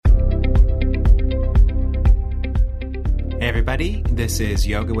everybody. This is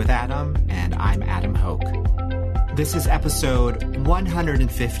Yoga with Adam, and I'm Adam Hoke. This is episode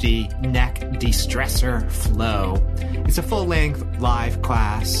 150, Neck De-Stressor Flow. It's a full-length live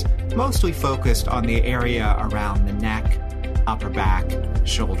class, mostly focused on the area around the neck, upper back,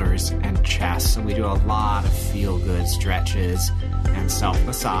 shoulders, and chest. So we do a lot of feel-good stretches and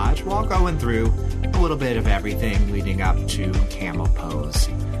self-massage while going through a little bit of everything leading up to camel pose.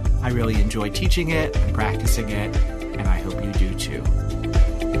 I really enjoy teaching it and practicing it, and I hope you do too.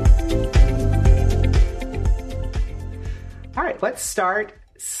 All right, let's start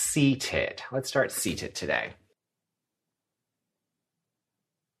seated. Let's start seated today.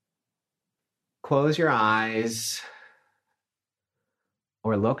 Close your eyes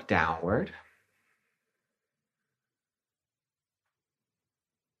or look downward.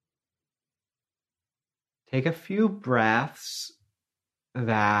 Take a few breaths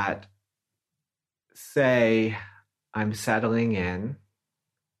that say, I'm settling in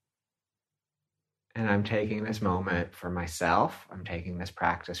and I'm taking this moment for myself. I'm taking this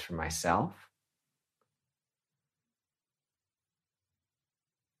practice for myself.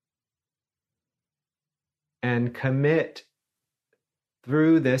 And commit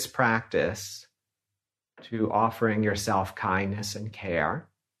through this practice to offering yourself kindness and care,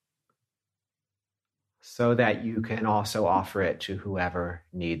 so that you can also offer it to whoever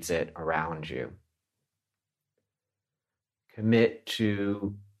needs it around you. Commit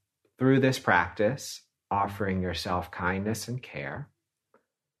to, through this practice, offering yourself kindness and care,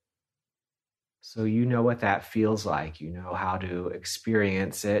 so you know what that feels like. You know how to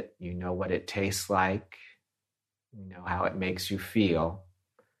experience it. You know what it tastes like. You know how it makes you feel,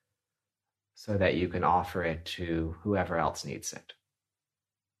 so that you can offer it to whoever else needs it.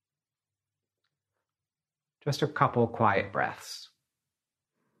 Just a couple quiet breaths.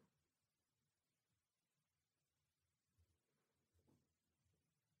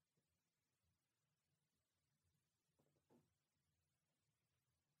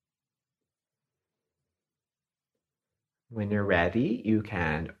 When you're ready, you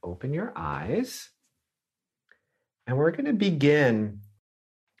can open your eyes. And we're going to begin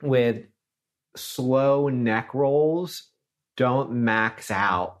with slow neck rolls. Don't max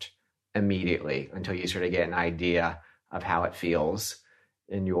out immediately until you sort of get an idea of how it feels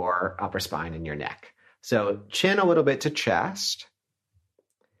in your upper spine and your neck. So chin a little bit to chest,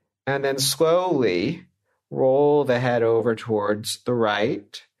 and then slowly roll the head over towards the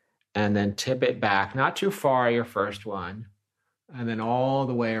right, and then tip it back, not too far, your first one, and then all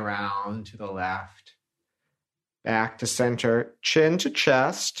the way around to the left, back to center, chin to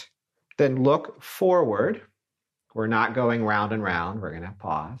chest, then look forward. We're not going round and round. We're going to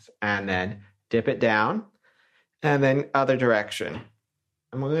pause and then dip it down and then other direction.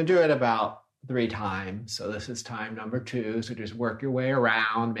 And we're going to do it about 3 times. So this is time number 2. So just work your way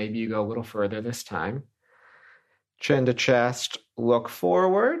around. Maybe you go a little further this time. Chin to chest, look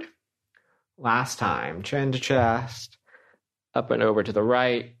forward. Last time, chin to chest, up and over to the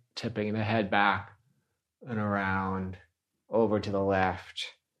right, tipping the head back and around, over to the left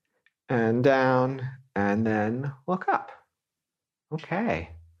and down. And then look up.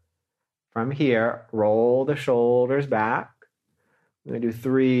 Okay. From here, roll the shoulders back. I'm going to do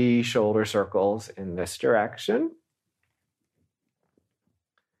 3 shoulder circles in this direction.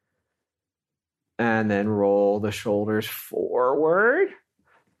 And then roll the shoulders forward.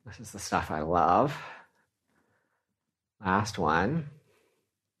 This is the stuff I love. Last one.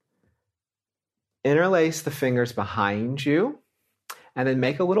 Interlace the fingers behind you. And then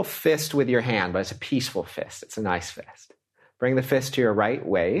make a little fist with your hand, but it's a peaceful fist. It's a nice fist. Bring the fist to your right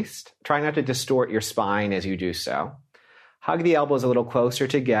waist. Try not to distort your spine as you do so. Hug the elbows a little closer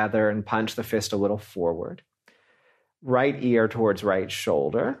together and punch the fist a little forward. Right ear towards right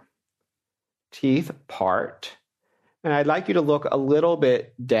shoulder. Teeth part. And I'd like you to look a little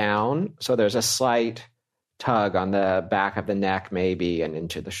bit down, so there's a slight tug on the back of the neck maybe and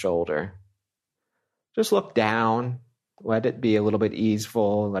into the shoulder. Just look down. Let it be a little bit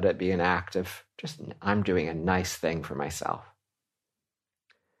easeful. Let it be an active, I'm doing a nice thing for myself.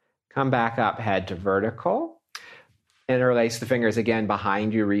 Come back up, head to vertical. Interlace the fingers again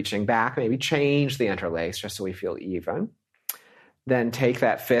behind you, reaching back. Maybe change the interlace just so we feel even. Then take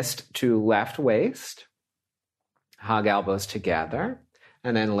that fist to left waist. Hug elbows together.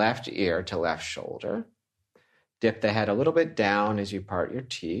 And then left ear to left shoulder. Dip the head a little bit down as you part your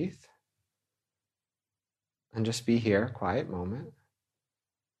teeth. And just be here, quiet moment.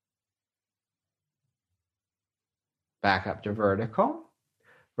 Back up to vertical.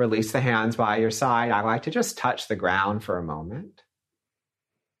 Release the hands by your side. I like to just touch the ground for a moment.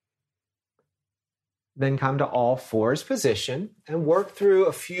 Then come to all fours position and work through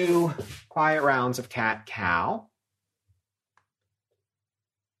a few quiet rounds of cat-cow.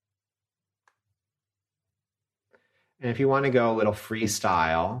 And if you want to go a little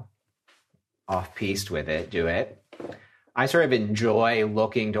freestyle, off-piste with it, do it. I sort of enjoy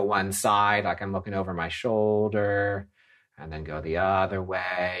looking to one side, like I'm looking over my shoulder, and then go the other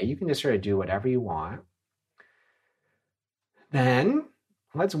way. You can just sort of do whatever you want. Then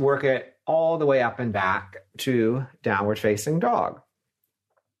let's work it all the way up and back to downward facing dog.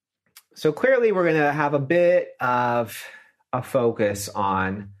 So clearly we're going to have a bit of a focus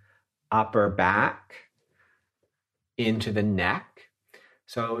on upper back into the neck.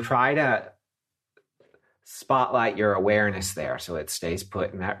 So try to spotlight your awareness there so it stays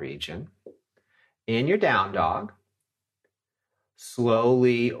put in that region. In your down dog,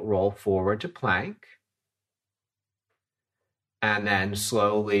 slowly roll forward to plank, and then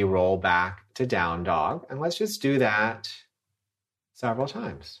slowly roll back to down dog. And let's just do that several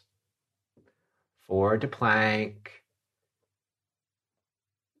times. Forward to plank,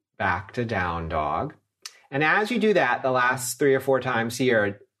 back to down dog. And as you do that, the last 3 or 4 times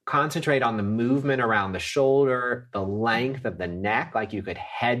here, concentrate on the movement around the shoulder, the length of the neck, like you could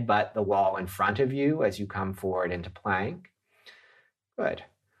headbutt the wall in front of you as you come forward into plank. Good.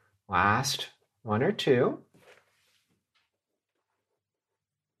 Last 1 or 2.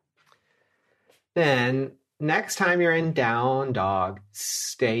 Then next time you're in down dog,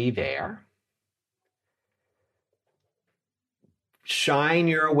 stay there. Shine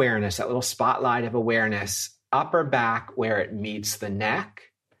your awareness, that little spotlight of awareness, upper back where it meets the neck.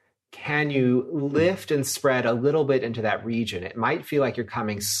 Can you lift and spread a little bit into that region? It might feel like you're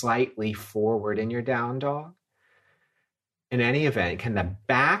coming slightly forward in your down dog. In any event, can the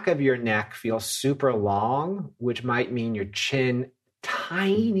back of your neck feel super long, which might mean your chin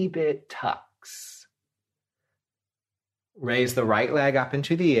tiny bit tucks? Raise the right leg up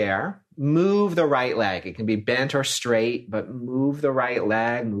into the air. Move the right leg. It can be bent or straight, but move the right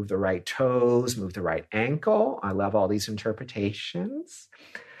leg, move the right toes, move the right ankle. I love all these interpretations.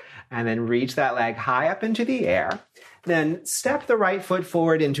 And then reach that leg high up into the air. Then step the right foot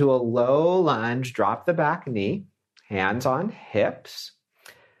forward into a low lunge. Drop the back knee, hands on hips.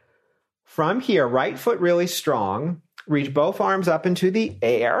 From here, right foot really strong. Reach both arms up into the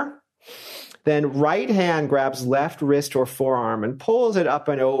air. Then right hand grabs left wrist or forearm and pulls it up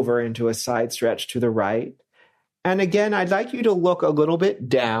and over into a side stretch to the right. And again, I'd like you to look a little bit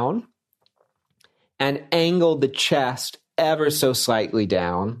down and angle the chest ever so slightly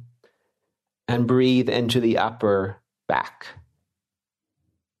down and breathe into the upper back.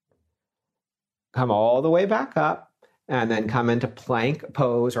 Come all the way back up and then come into plank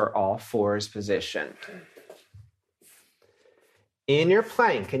pose or all fours position. In your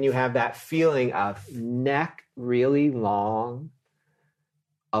plank, can you have that feeling of neck really long,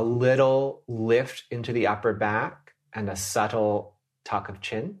 a little lift into the upper back, and a subtle tuck of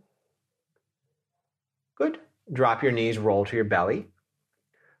chin? Good. Drop your knees, roll to your belly.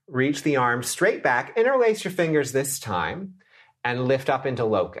 Reach the arms straight back, interlace your fingers this time, and lift up into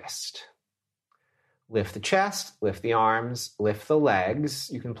locust. Lift the chest, lift the arms, lift the legs.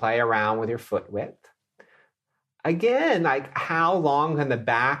 You can play around with your foot width. Again, like how long can the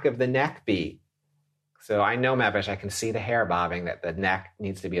back of the neck be? So I know, Mevish, I can see the hair bobbing, that the neck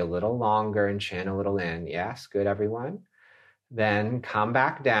needs to be a little longer and chin a little in. Yes, good, everyone. Then come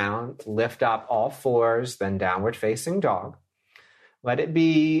back down, lift up all fours, then downward facing dog. Let it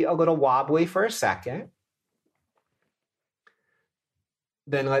be a little wobbly for a second.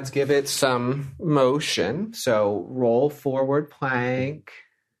 Then let's give it some motion. So roll forward plank.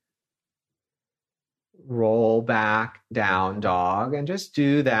 Roll back, down dog, and just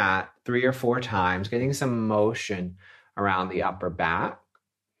do that 3 or 4 times, getting some motion around the upper back,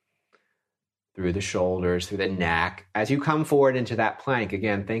 through the shoulders, through the neck. As you come forward into that plank,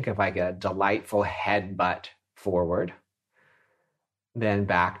 again, think of like a delightful headbutt forward. Then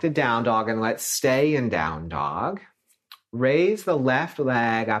back to down dog, and let's stay in down dog. Raise the left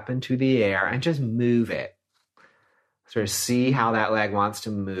leg up into the air and just move it. Sort of see how that leg wants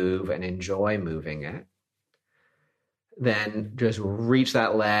to move and enjoy moving it. Then just reach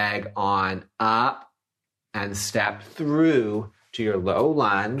that leg on up and step through to your low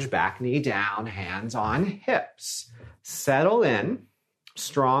lunge, back knee down, hands on hips. Settle in,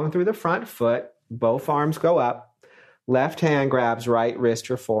 strong through the front foot, both arms go up. Left hand grabs right wrist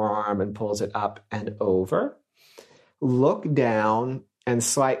or forearm and pulls it up and over. Look down and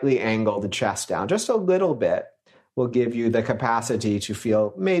slightly angle the chest down. Just a little bit will give you the capacity to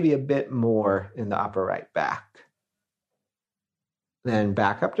feel maybe a bit more in the upper right back. Then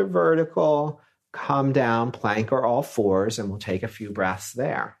back up to vertical, come down, plank or all fours, and we'll take a few breaths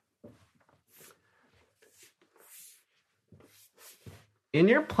there. In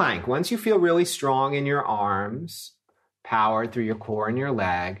your plank, once you feel really strong in your arms, powered through your core and your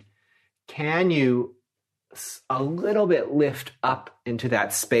leg, can you a little bit lift up into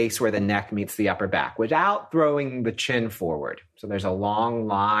that space where the neck meets the upper back without throwing the chin forward? So there's a long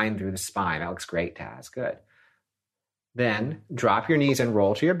line through the spine. That looks great, Taz. Good. Then drop your knees and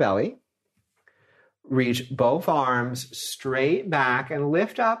roll to your belly. Reach both arms straight back and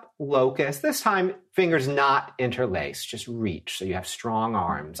lift up locust. This time, fingers not interlaced, just reach so you have strong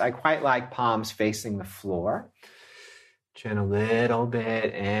arms. I quite like palms facing the floor. Chin a little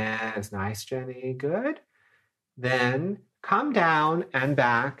bit, and it's nice, Jenny. Good. Then come down and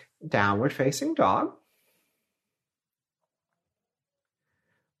back, downward facing dog.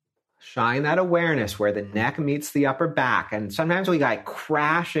 Shine that awareness where the neck meets the upper back. And sometimes we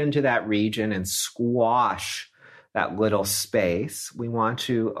crash into that region and squash that little space. We want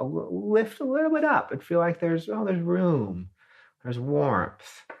to lift a little bit up and feel like there's room, there's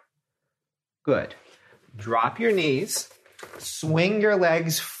warmth. Good. Drop your knees, swing your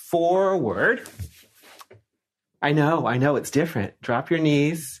legs forward. I know, it's different. Drop your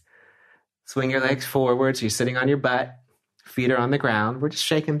knees, swing your legs forward so you're sitting on your butt. Feet are on the ground. We're just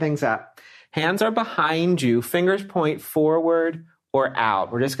shaking things up. Hands are behind you. Fingers point forward or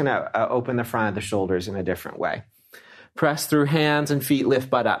out. We're just going to open the front of the shoulders in a different way. Press through hands and feet, lift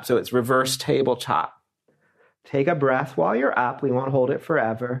butt up. So it's reverse tabletop. Take a breath while you're up. We won't hold it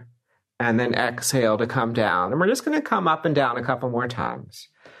forever. And then exhale to come down. And we're just going to come up and down a couple more times.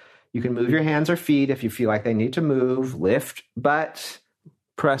 You can move your hands or feet if you feel like they need to move. Lift butt.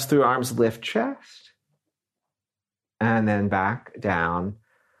 Press through arms, lift chest. And then back down.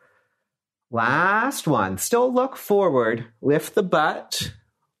 Last one. Still look forward. Lift the butt.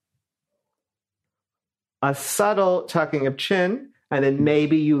 A subtle tucking of chin. And then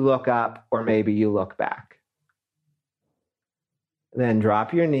maybe you look up or maybe you look back. Then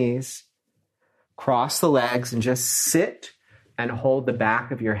drop your knees. Cross the legs and just sit and hold the back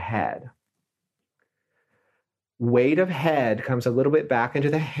of your head. Weight of head comes a little bit back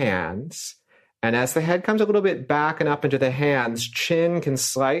into the hands. And as the head comes a little bit back and up into the hands, chin can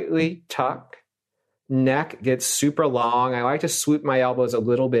slightly tuck. Neck gets super long. I like to swoop my elbows a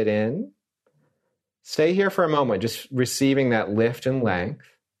little bit in. Stay here for a moment, just receiving that lift and length.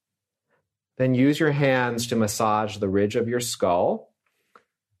 Then use your hands to massage the ridge of your skull,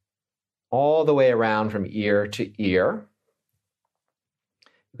 all the way around from ear to ear.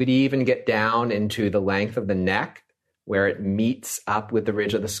 You could even get down into the length of the neck where it meets up with the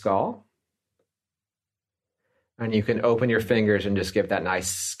ridge of the skull. And you can open your fingers and just give that nice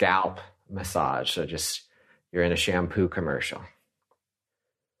scalp massage. So just you're in a shampoo commercial.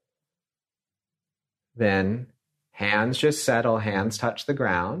 Then hands just settle, hands touch the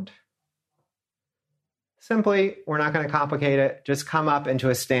ground. Simply, we're not going to complicate it. Just come up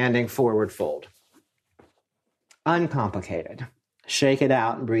into a standing forward fold. Uncomplicated. Shake it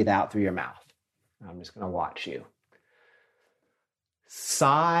out and breathe out through your mouth. I'm just going to watch you.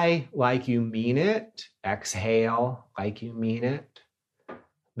 Sigh like you mean it. Exhale like you mean it.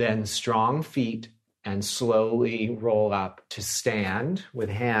 Then strong feet and slowly roll up to stand with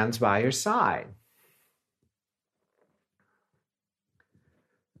hands by your side.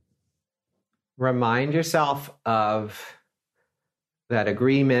 Remind yourself of that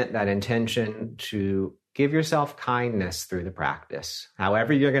agreement, that intention to give yourself kindness through the practice.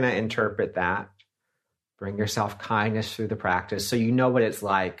 However you're going to interpret that, bring yourself kindness through the practice so you know what it's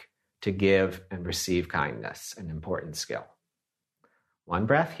like to give and receive kindness, an important skill. One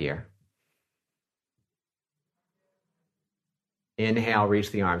breath here. Inhale,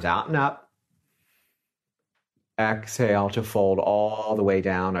 reach the arms out and up. Exhale to fold all the way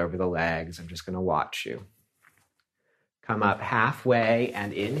down over the legs. I'm just going to watch you. Come up halfway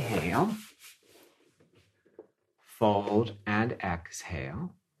and inhale. Fold and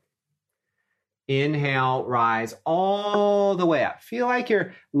exhale. Inhale, rise all the way up. Feel like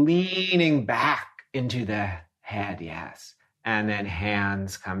you're leaning back into the head, yes. And then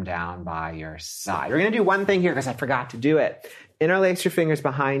hands come down by your side. We're going to do one thing here because I forgot to do it. Interlace your fingers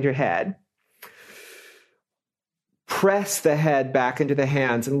behind your head. Press the head back into the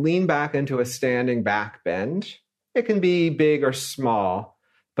hands and lean back into a standing back bend. It can be big or small,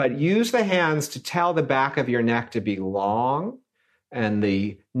 but use the hands to tell the back of your neck to be long and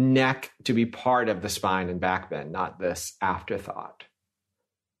the neck to be part of the spine and back bend, not this afterthought.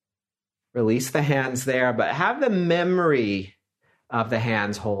 Release the hands there, but have the memory of the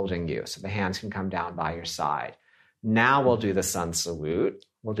hands holding you so the hands can come down by your side. Now we'll do the sun salute.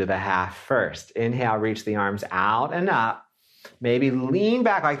 We'll do the half first. Inhale, reach the arms out and up. Maybe lean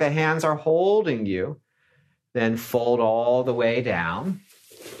back like the hands are holding you. Then fold all the way down.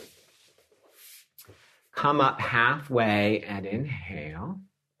 Come up halfway and inhale.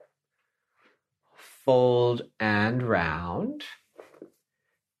 Fold and round.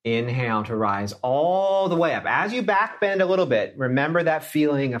 Inhale to rise all the way up. As you back bend a little bit, remember that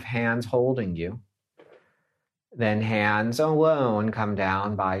feeling of hands holding you. Then hands alone come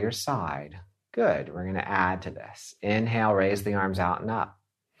down by your side. Good. We're going to add to this. Inhale, raise the arms out and up.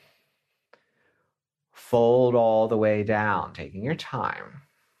 Fold all the way down, taking your time.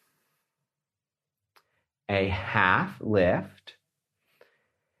 A half lift.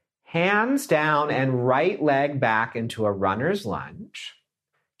 Hands down and right leg back into a runner's lunge.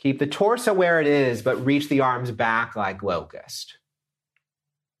 Keep the torso where it is, but reach the arms back like locust.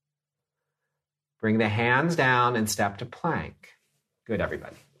 Bring the hands down and step to plank. Good,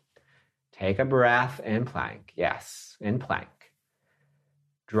 everybody. Take a breath in plank. Yes, in plank.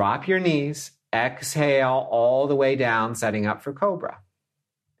 Drop your knees. Exhale all the way down, setting up for cobra.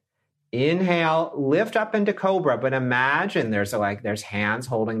 Inhale, lift up into cobra, but imagine there's hands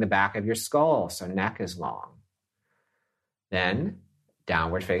holding the back of your skull, so neck is long. Then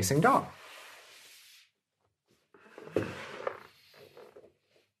downward facing dog.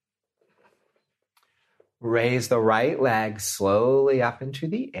 Raise the right leg slowly up into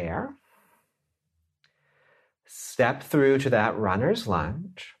the air. Step through to that runner's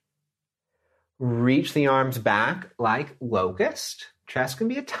lunge. Reach the arms back like locust. Chest can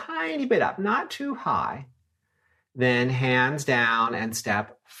be a tiny bit up, not too high. Then hands down and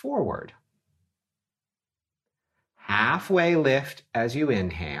step forward. Halfway lift as you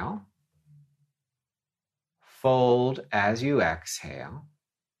inhale. Fold as you exhale.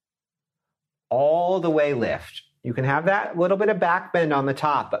 All the way lift. You can have that little bit of back bend on the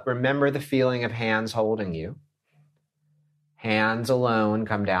top, but remember the feeling of hands holding you. Hands alone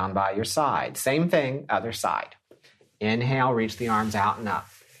come down by your side. Same thing, other side. Inhale, reach the arms out and up.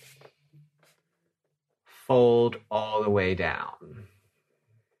 Fold all the way down.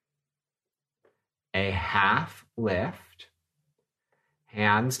 A half lift.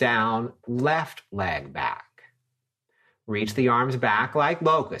 Hands down, left leg back. Reach the arms back like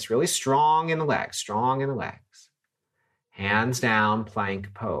locust, really strong in the legs, strong in the legs. Hands down,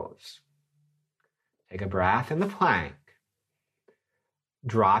 plank pose. Take a breath in the plank.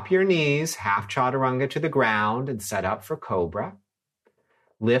 Drop your knees, half chaturanga to the ground and set up for cobra.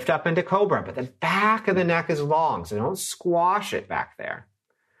 Lift up into cobra, but the back of the neck is long, so don't squash it back there.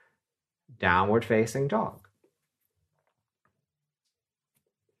 Downward facing dog.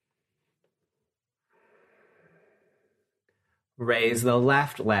 Raise the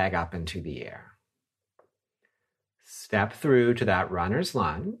left leg up into the air. Step through to that runner's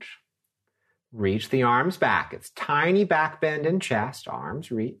lunge. Reach the arms back. It's tiny back bend in chest.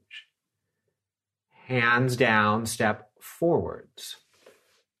 Arms reach. Hands down, step forwards.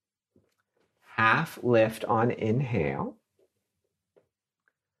 Half lift on inhale.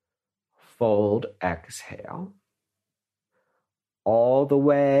 Fold, exhale. All the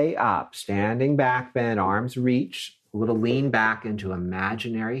way up. Standing back bend, arms reach. A little lean back into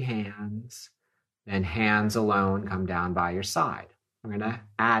imaginary hands. Then hands alone come down by your side. We're going to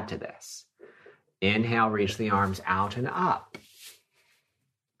add to this. Inhale, reach the arms out and up.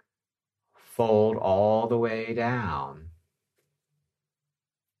 Fold all the way down.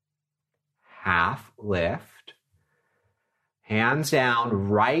 Half lift. Hands down,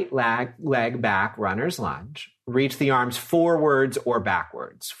 right leg back, runner's lunge. Reach the arms forwards or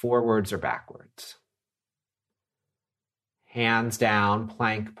backwards. Forwards or backwards. Hands down,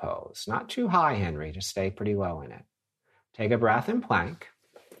 plank pose. Not too high, Henry. Just stay pretty low in it. Take a breath in plank.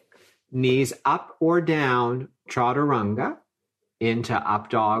 Knees up or down, chaturanga, into up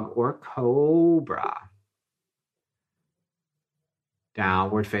dog or cobra.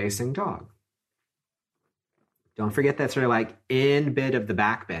 Downward facing dog. Don't forget that sort of like end bit of the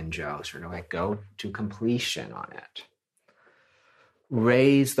back bend, Joe. Sort of like go to completion on it.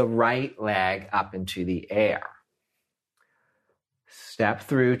 Raise the right leg up into the air. Step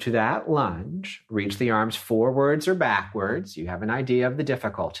through to that lunge. Reach the arms forwards or backwards. You have an idea of the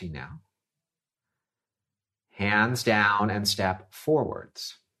difficulty now. Hands down and step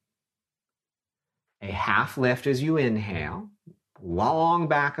forwards. A half lift as you inhale. Long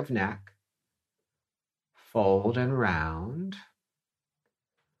back of neck. Fold and round.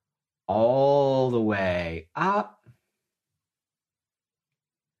 All the way up.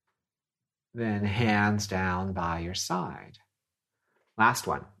 Then hands down by your side. Last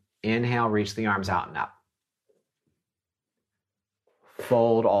one. Inhale, reach the arms out and up.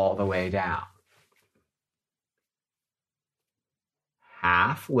 Fold all the way down.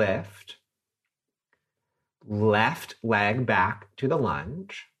 Half lift. Left leg back to the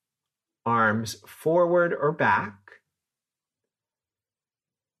lunge. Arms forward or back.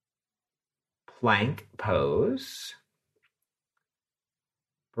 Plank pose.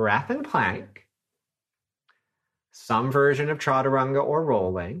 Breath and plank. Some version of chaturanga or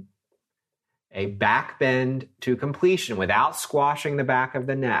rolling. A back bend to completion without squashing the back of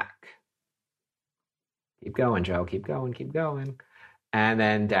the neck. Keep going, Joe. Keep going, keep going. And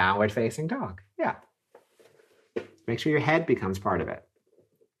then downward facing dog. Yeah. Make sure your head becomes part of it.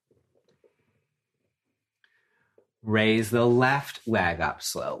 Raise the left leg up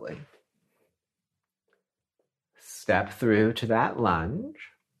slowly. Step through to that lunge.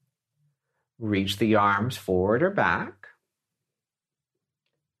 Reach the arms forward or back.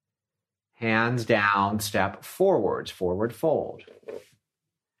 Hands down, step forwards, forward fold.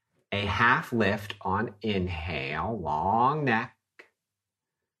 A half lift on inhale, long neck.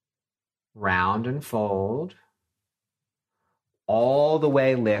 Round and fold. All the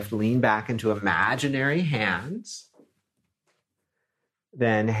way lift, lean back into imaginary hands.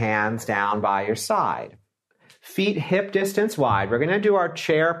 Then hands down by your side. Feet hip distance wide. We're going to do our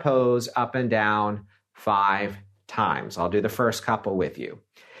chair pose up and down 5 times. I'll do the first couple with you.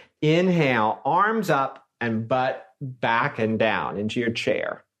 Inhale, arms up and butt back and down into your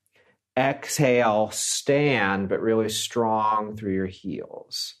chair. Exhale, stand, but really strong through your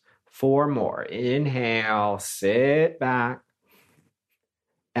heels. 4 more. Inhale, sit back.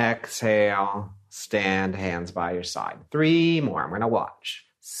 Exhale, stand, hands by your side. 3 more. I'm going to watch.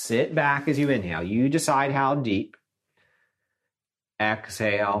 Sit back as you inhale. You decide how deep.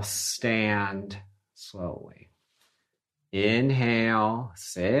 Exhale, stand slowly. Inhale,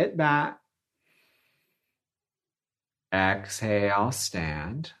 sit back. Exhale,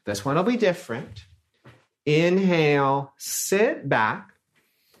 stand. This one will be different. Inhale, sit back.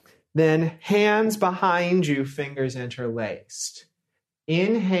 Then hands behind you, fingers interlaced.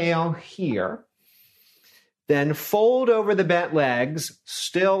 Inhale here. Then fold over the bent legs.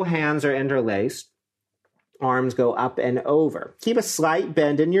 Still hands are interlaced. Arms go up and over. Keep a slight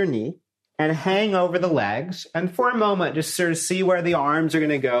bend in your knee. And hang over the legs. And for a moment, just sort of see where the arms are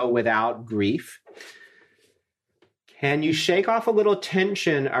going to go without grief. Can you shake off a little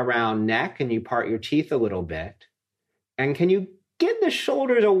tension around neck and you part your teeth a little bit? And can you get the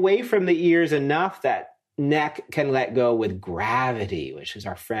shoulders away from the ears enough that neck can let go with gravity, which is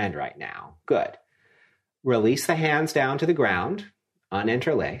our friend right now? Good. Release the hands down to the ground,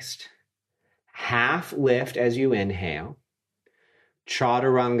 uninterlaced. Half lift as you inhale.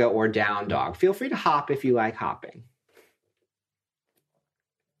 Chaturanga or down dog. Feel free to hop if you like hopping.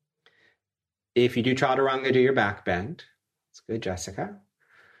 If you do chaturanga, do your back bend. That's good, Jessica.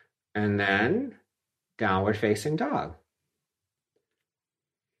 And then downward facing dog.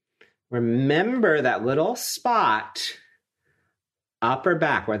 Remember that little spot, upper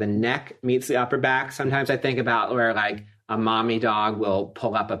back, where the neck meets the upper back. Sometimes I think about where like a mommy dog will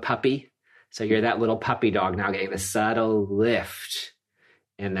pull up a puppy. So you're that little puppy dog now getting the subtle lift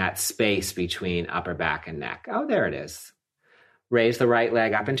in that space between upper back and neck. Oh, there it is. Raise the right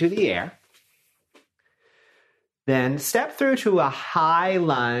leg up into the air. Then step through to a high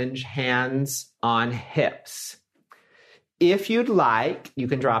lunge, hands on hips. If you'd like, you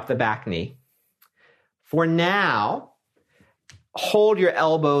can drop the back knee. For now, hold your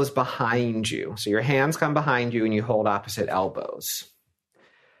elbows behind you. So your hands come behind you and you hold opposite elbows.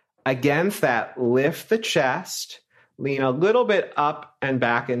 Against that, lift the chest, lean a little bit up and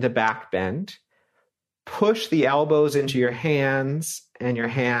back into back bend. Push the elbows into your hands and your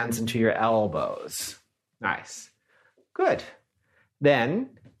hands into your elbows. Nice. Good. Then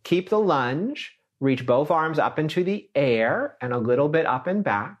keep the lunge. Reach both arms up into the air and a little bit up and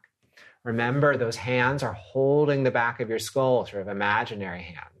back. Remember, those hands are holding the back of your skull, sort of imaginary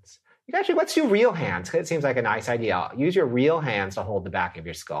hands. You actually, let's do real hands. It seems like a nice idea. Use your real hands to hold the back of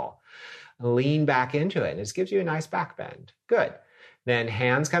your skull. Lean back into it. This gives you a nice back bend. Good. Then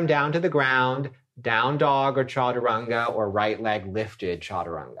hands come down to the ground, down dog or chaturanga, or right leg lifted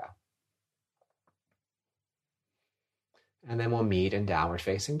chaturanga. And then we'll meet in downward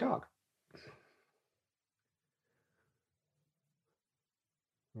facing dog.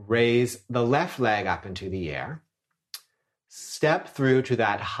 Raise the left leg up into the air. Step through to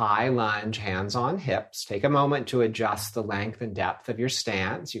that high lunge, hands on hips. Take a moment to adjust the length and depth of your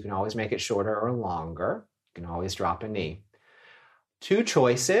stance. You can always make it shorter or longer. You can always drop a knee. 2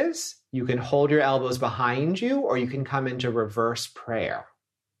 choices. You can hold your elbows behind you, or you can come into reverse prayer.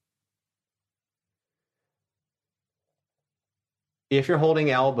 If you're holding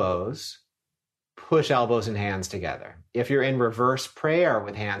elbows, push elbows and hands together. If you're in reverse prayer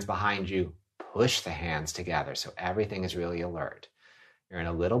with hands behind you, push the hands together so everything is really alert. You're in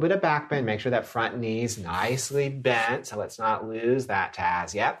a little bit of back bend. Make sure that front knee's nicely bent, so let's not lose that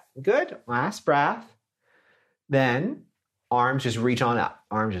Taz. Yep, good. Last breath. Then arms just reach on up.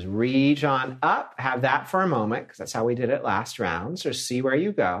 Arms just reach on up. Have that for a moment, because that's how we did it last round. So see where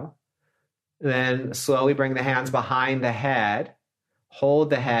you go. Then slowly bring the hands behind the head. Hold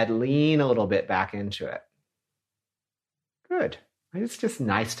the head, lean a little bit back into it. Good. It's just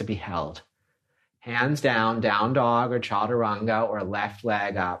nice to be held. Hands down, down dog or chaturanga, or left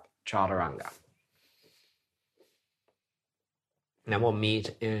leg up, chaturanga. And then we'll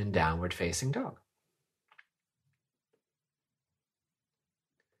meet in downward facing dog.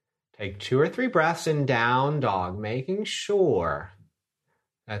 Take 2 or 3 breaths in down dog, making sure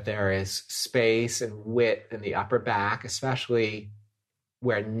that there is space and width in the upper back, especially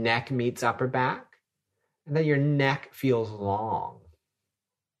where neck meets upper back, and that your neck feels long.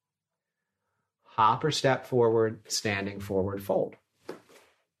 Hop or step forward, standing forward fold.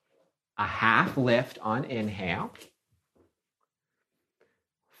 A half lift on inhale.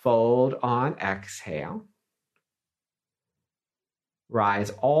 Fold on exhale. Rise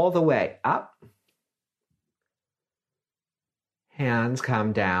all the way up. Hands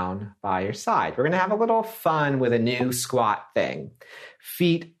come down by your side. We're going to have a little fun with a new squat thing.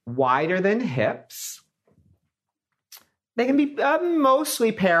 Feet wider than hips. They can be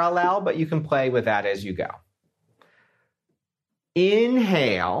mostly parallel, but you can play with that as you go.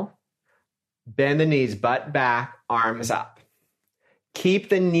 Inhale, bend the knees, butt back, arms up. Keep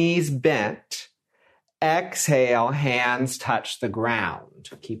the knees bent. Exhale, hands touch the ground.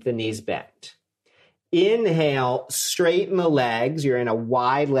 Keep the knees bent. Inhale, straighten the legs. You're in a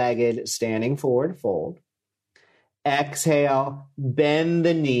wide-legged standing forward fold. Exhale, bend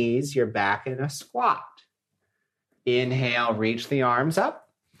the knees. You're back in a squat. Inhale, reach the arms up.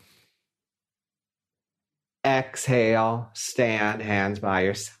 Exhale, stand, hands by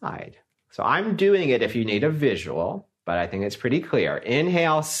your side. So I'm doing it if you need a visual, but I think it's pretty clear.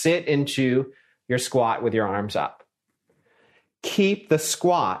 Inhale, sit into your squat with your arms up. Keep the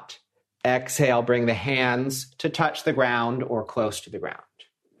squat. Exhale, bring the hands to touch the ground or close to the ground.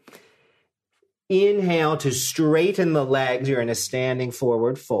 Inhale to straighten the legs. You're in a standing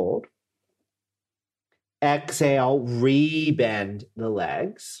forward fold. Exhale, rebend the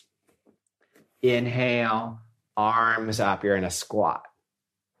legs. Inhale, arms up. You're in a squat.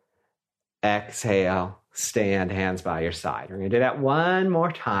 Exhale, stand, hands by your side. We're going to do that one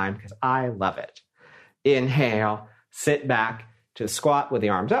more time because I love it. Inhale, sit back to squat with the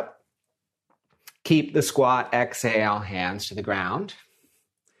arms up. Keep the squat. Exhale, hands to the ground.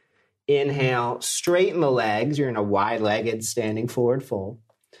 Inhale, straighten the legs. You're in a wide-legged standing forward fold.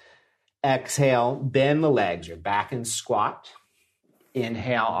 Exhale, bend the legs. You're back in squat.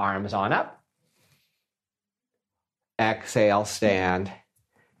 Inhale, arms on up. Exhale, stand,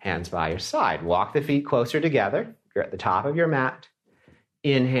 hands by your side. Walk the feet closer together. You're at the top of your mat.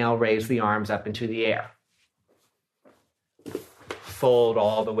 Inhale, raise the arms up into the air. Fold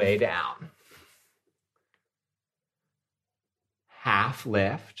all the way down. Half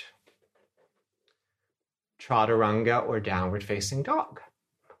lift. Chaturanga or downward facing dog.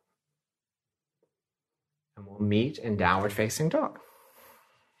 And we'll meet in downward facing dog.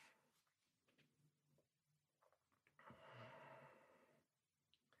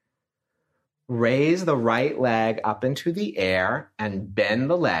 Raise the right leg up into the air and bend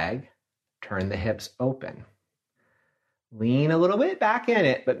the leg. Turn the hips open. Lean a little bit back in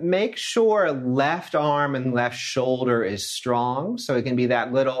it, but make sure left arm and left shoulder is strong, so it can be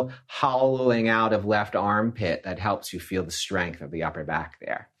that little hollowing out of left armpit that helps you feel the strength of the upper back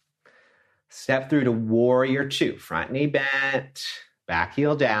there. Step through to warrior 2. Front knee bent, back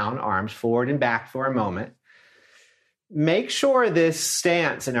heel down, arms forward and back for a moment. Make sure this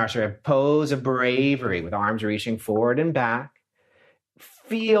stance in our sort of pose of bravery with arms reaching forward and back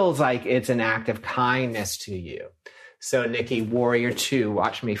feels like it's an act of kindness to you. So Nikki, warrior 2,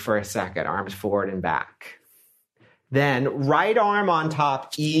 watch me for a second, arms forward and back. Then right arm on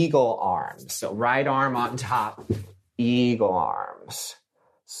top, eagle arms. So right arm on top, eagle arms.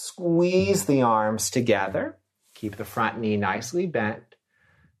 Squeeze the arms together. Keep the front knee nicely bent.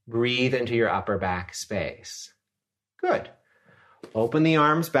 Breathe into your upper back space. Good. Open the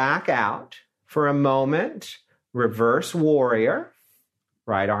arms back out for a moment. Reverse warrior.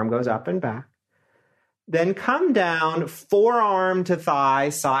 Right arm goes up and back. Then come down, forearm to thigh,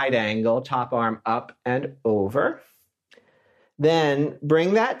 side angle, top arm up and over. Then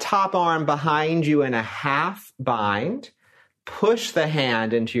bring that top arm behind you in a half bind. push the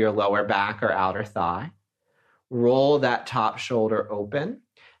hand into your lower back or outer thigh. Roll that top shoulder open.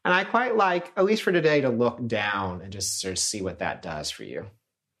 And I quite like, at least for today, to look down and just sort of see what that does for you.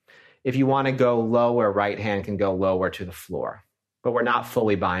 If you want to go lower, right hand can go lower to the floor, but we're not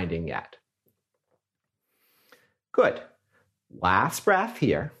fully binding yet. Good. Last breath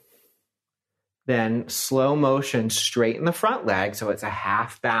here. Then slow motion, straighten the front leg so it's a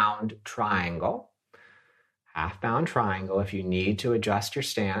half bound triangle. Half bound triangle. If you need to adjust your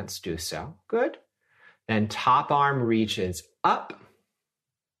stance, do so. Good. Then top arm reaches up.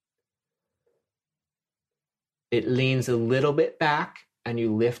 It leans a little bit back and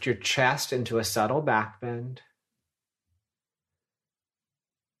you lift your chest into a subtle back bend.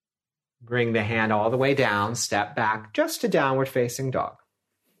 Bring the hand all the way down, step back just to downward facing dog.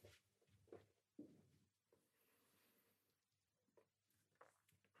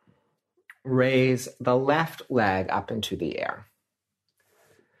 Raise the left leg up into the air.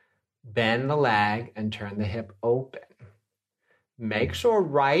 Bend the leg and turn the hip open. Make sure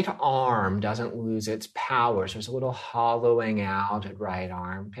right arm doesn't lose its power. So there's a little hollowing out at right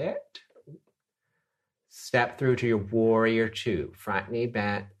armpit. Step through to your warrior two. Front knee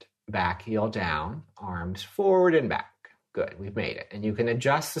bent, back heel down, arms forward and back. Good, we've made it. And you can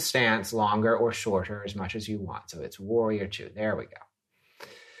adjust the stance longer or shorter as much as you want. So it's warrior two. There we go.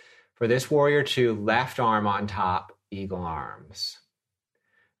 For this warrior two, left arm on top, eagle arms.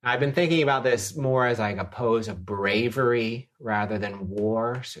 I've been thinking about this more as like a pose of bravery rather than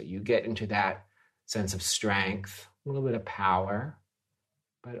war. So you get into that sense of strength, a little bit of power,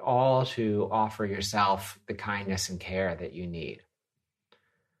 but all to offer yourself the kindness and care that you need.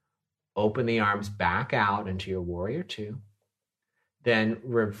 Open the arms back out into your warrior two. Then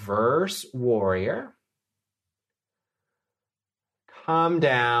reverse warrior. Come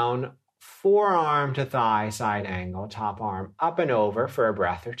down, forearm to thigh, side angle, top arm up and over for a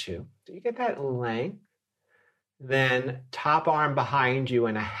breath or two. So you get that length. Then top arm behind you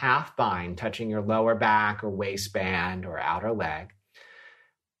in a half bind, touching your lower back or waistband or outer leg.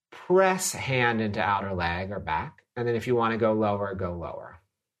 Press hand into outer leg or back. And then if you want to go lower, go lower.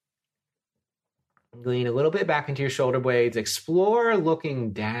 Lean a little bit back into your shoulder blades. Explore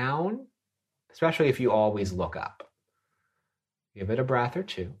looking down, especially if you always look up. Give it a breath or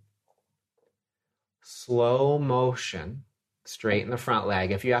two. Slow motion, straighten the front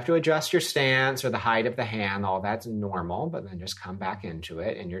leg. If you have to adjust your stance or the height of the hand, all that's normal, but then just come back into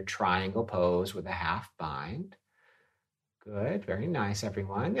it in your triangle pose with a half bind. Good, very nice,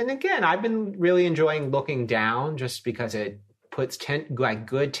 everyone. And again, I've been really enjoying looking down just because it puts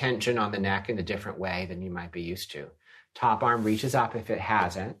good tension on the neck in a different way than you might be used to. Top arm reaches up if it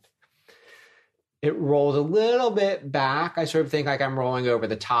hasn't. It rolls a little bit back. I sort of think like I'm rolling over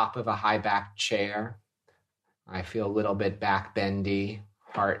the top of a high back chair. I feel a little bit back bendy,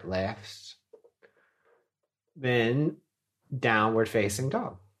 heart lifts. Then downward facing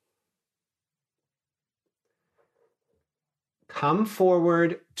dog. Come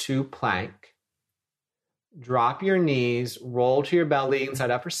forward to plank. Drop your knees, roll to your belly and set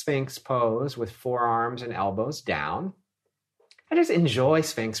up for Sphinx pose with forearms and elbows down. And just enjoy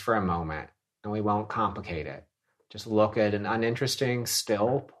Sphinx for a moment. And we won't complicate it. Just look at an uninteresting,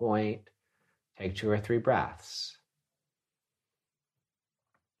 still point. Take 2 or 3 breaths.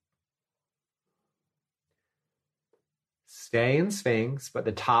 Stay in Sphinx, but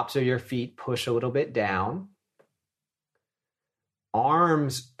the tops of your feet push a little bit down.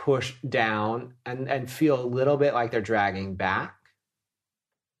 Arms push down and feel a little bit like they're dragging back.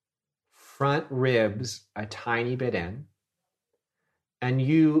 Front ribs a tiny bit in. And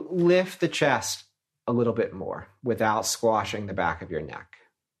you lift the chest a little bit more without squashing the back of your neck.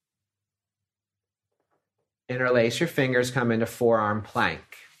 Interlace your fingers, come into forearm plank.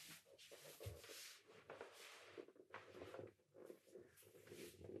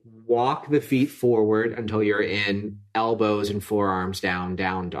 Walk the feet forward until you're in elbows and forearms down,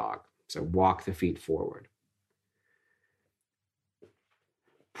 down dog. So walk the feet forward.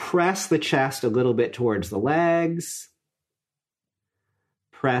 Press the chest a little bit towards the legs.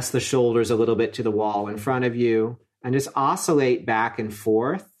 Press the shoulders a little bit to the wall in front of you and just oscillate back and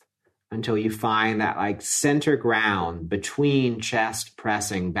forth until you find that like center ground between chest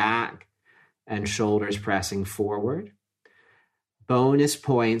pressing back and shoulders pressing forward. Bonus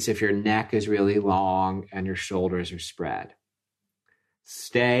points if your neck is really long and your shoulders are spread.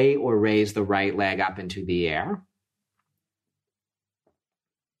 Stay or raise the right leg up into the air.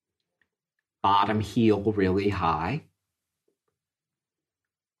 Bottom heel really high.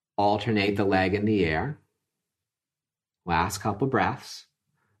 Alternate the leg in the air. Last couple breaths.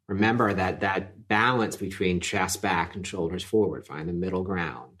 Remember that balance between chest back and shoulders forward. Find the middle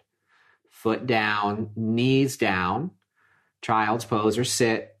ground. Foot down, knees down, child's pose or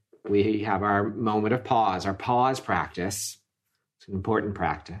sit. We have our moment of pause, our pause practice. It's an important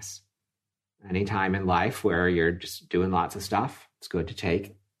practice. Anytime in life where you're just doing lots of stuff, it's good to take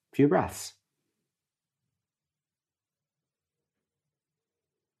a few breaths.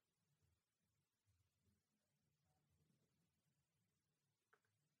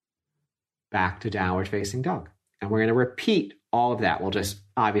 Back to downward facing dog. And we're going to repeat all of that. We'll just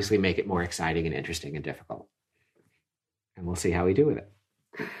obviously make it more exciting and interesting and difficult. And we'll see how we do with it.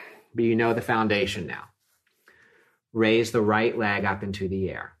 But you know the foundation now. Raise the right leg up into the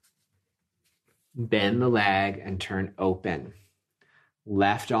air. Bend the leg and turn open.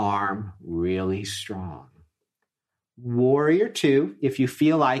 Left arm really strong. Warrior two. If you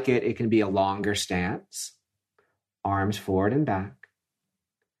feel like it, it can be a longer stance. Arms forward and back.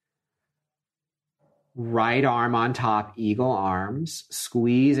 Right arm on top, eagle arms,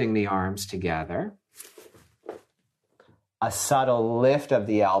 squeezing the arms together. A subtle lift of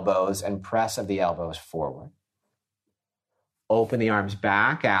the elbows and press of the elbows forward. Open the arms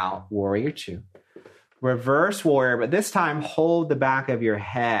back out, warrior two. Reverse warrior, but this time hold the back of your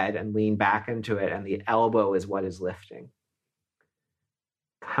head and lean back into it, and the elbow is what is lifting.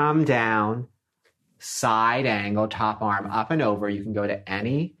 Come down. Side angle, top arm up and over. You can go to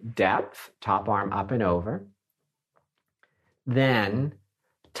any depth, top arm up and over. Then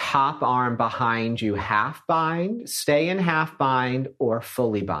top arm behind you, half bind, stay in half bind or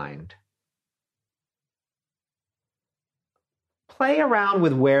fully bind. Play around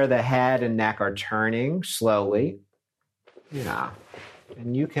with where the head and neck are turning slowly. Yeah.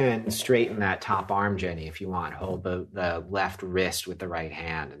 And you can straighten that top arm, Jenny, if you want. Hold the left wrist with the right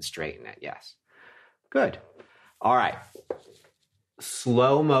hand and straighten it. Yes. Good. All right.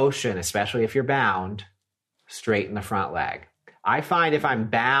 Slow motion, especially if you're bound, straighten the front leg. I find if I'm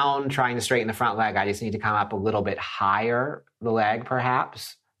bound trying to straighten the front leg, I just need to come up a little bit higher the leg,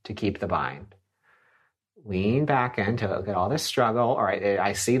 perhaps, to keep the bind. Lean back in to look at all this struggle. All right,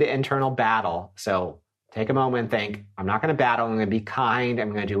 I see the internal battle. So take a moment and think, I'm not going to battle. I'm going to be kind.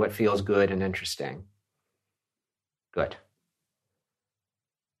 I'm going to do what feels good and interesting. Good.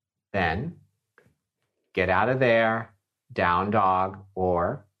 Then get out of there, down dog,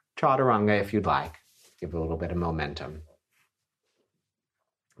 or chaturanga if you'd like. Give it a little bit of momentum.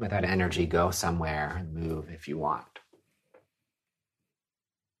 Let that energy go somewhere and move if you want.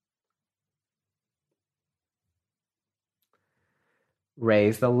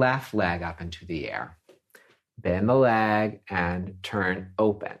 Raise the left leg up into the air. Bend the leg and turn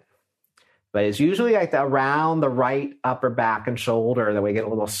open. But it's usually like around the right upper back and shoulder that we get a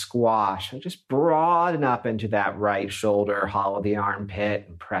little squash. So just broaden up into that right shoulder, hollow the armpit,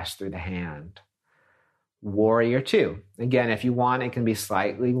 and press through the hand. Warrior two. Again, if you want, it can be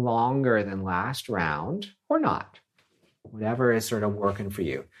slightly longer than last round or not. Whatever is sort of working for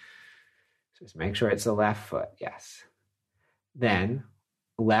you. So just make sure it's the left foot. Yes. Then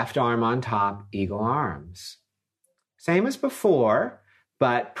left arm on top, eagle arms. Same as before,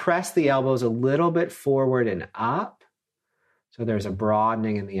 but press the elbows a little bit forward and up. So there's a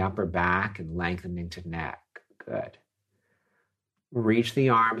broadening in the upper back and lengthening to neck. Good. Reach the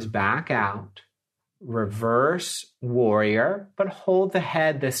arms back out. Reverse warrior, but hold the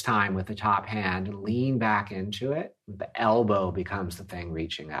head this time with the top hand and lean back into it. The elbow becomes the thing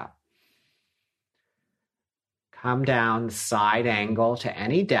reaching up. Come down, side angle to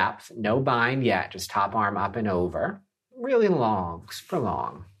any depth. No bind yet, just top arm up and over. Really long, super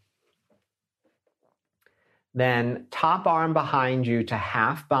long. Then top arm behind you to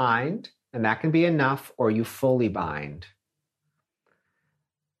half bind, and that can be enough, or you fully bind.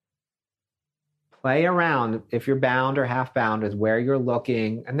 Play around if you're bound or half bound with where you're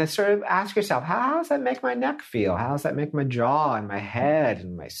looking, and then sort of ask yourself, how does that make my neck feel? How does that make my jaw and my head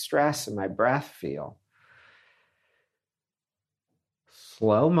and my stress and my breath feel?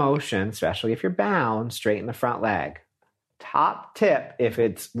 Slow motion, especially if you're bound, straighten the front leg. Top tip, if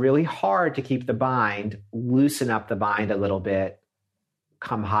it's really hard to keep the bind, loosen up the bind a little bit,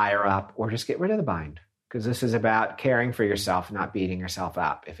 come higher up, or just get rid of the bind. Because this is about caring for yourself, not beating yourself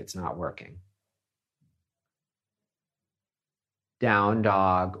up if it's not working. Down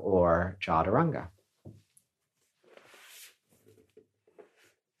dog or chaturanga.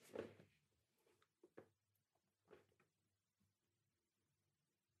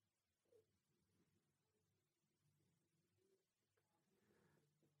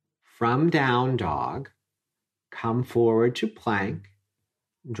 From down dog, come forward to plank,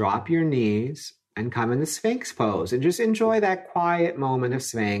 drop your knees, and come in the Sphinx pose and just enjoy that quiet moment of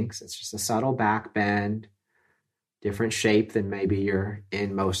Sphinx. It's just a subtle back bend, different shape than maybe you're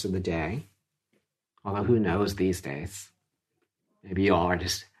in most of the day. Although who knows these days? Maybe you all are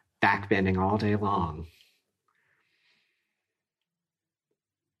just back bending all day long.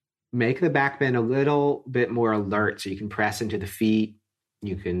 Make the back bend a little bit more alert so you can press into the feet,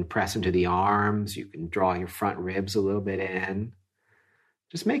 you can press into the arms, you can draw your front ribs a little bit in.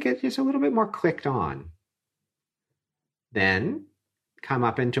 Just make it just a little bit more clicked on. Then come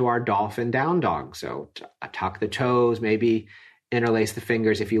up into our dolphin down dog. So tuck the toes, maybe interlace the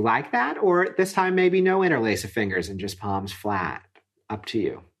fingers if you like that, or this time maybe no interlace of fingers and just palms flat. Up to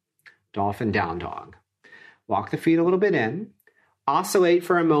you. Dolphin down dog. Walk the feet a little bit in. Oscillate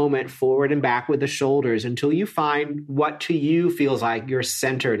for a moment forward and back with the shoulders until you find what to you feels like you're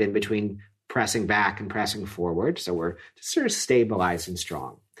centered in between pressing back and pressing forward. So we're just sort of stabilized and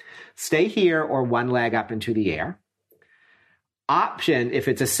strong. Stay here or one leg up into the air. Option, if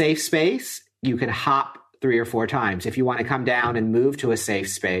it's a safe space, you can hop 3 or 4 times. If you want to come down and move to a safe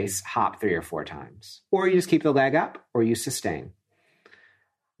space, hop 3 or 4 times. Or you just keep the leg up or you sustain.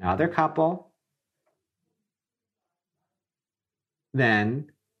 Another couple.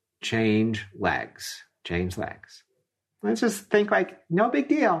 Then change legs. Change legs. Let's just think like, no big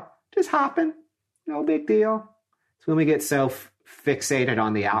deal. Just hopping. No big deal. It's when we get so fixated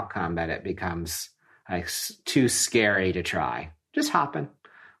on the outcome that it becomes like too scary to try. Just hopping.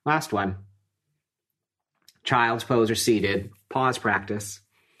 Last one. Child's pose or seated. Pause practice.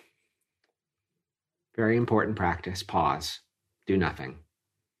 Very important practice. Pause. Do nothing.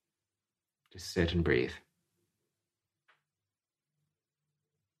 Just sit and breathe.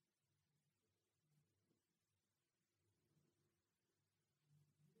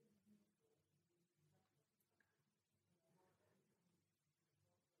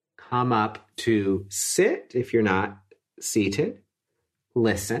 Come up to sit if you're not seated.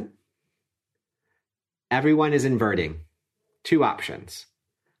 Listen. Everyone is inverting. 2 options.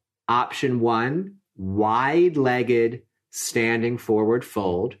 Option 1, wide-legged standing forward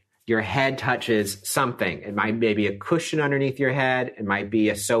fold. Your head touches something. It might maybe a cushion underneath your head. It might be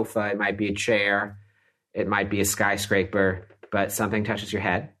a sofa. It might be a chair. It might be a skyscraper, but something touches your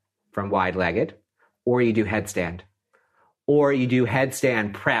head from wide-legged. Or you do headstand. Or you do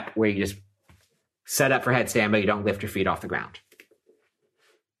headstand prep where you just set up for headstand, but you don't lift your feet off the ground.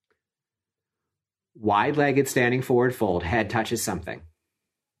 Wide-legged standing forward fold, head touches something.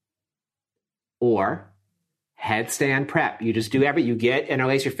 Or headstand prep. You just do you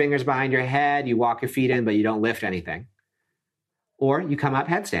interlace your fingers behind your head, you walk your feet in, but you don't lift anything. Or you come up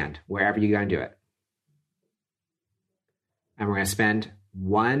headstand, wherever you're going to do it. And we're going to spend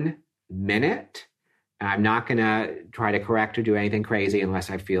 1 minute. And I'm not going to try to correct or do anything crazy unless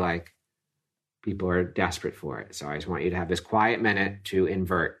I feel like people are desperate for it. So I just want you to have this quiet minute to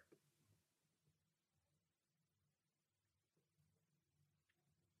invert.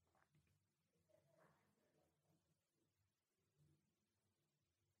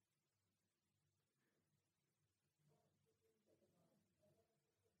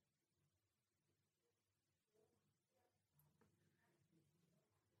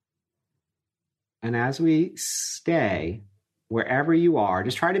 And as we stay, wherever you are,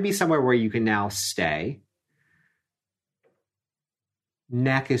 just try to be somewhere where you can now stay.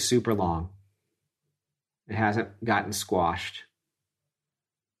 Neck is super long. It hasn't gotten squashed.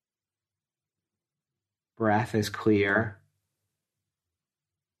 Breath is clear.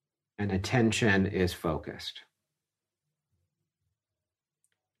 And attention is focused.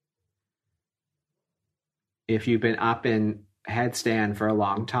 If you've been up in headstand for a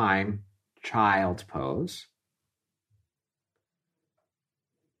long time, child's pose.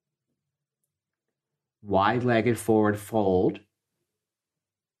 Wide-legged forward fold.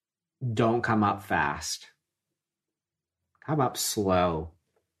 Don't come up fast. Come up slow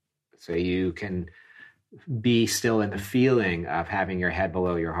so you can be still in the feeling of having your head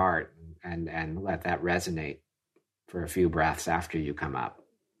below your heart and let that resonate for a few breaths after you come up.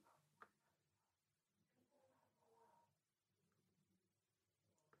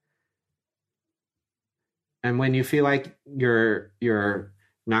 And when you feel like you're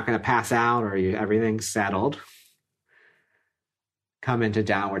not going to pass out or everything's settled, come into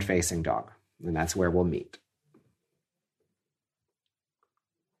downward facing dog. And that's where we'll meet.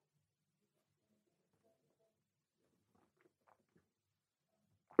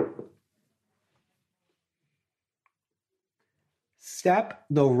 Step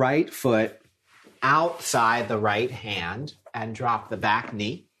the right foot outside the right hand and drop the back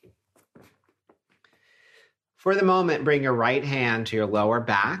knee. For the moment, bring your right hand to your lower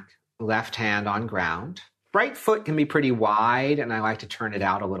back, left hand on ground. Right foot can be pretty wide, and I like to turn it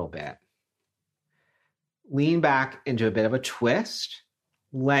out a little bit. Lean back into a bit of a twist.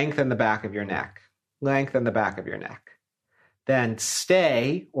 Lengthen the back of your neck. Lengthen the back of your neck. Then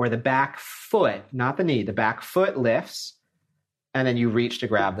stay, or the back foot, not the knee, the back foot lifts, and then you reach to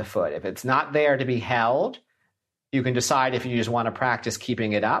grab the foot. If it's not there to be held, you can decide if you just want to practice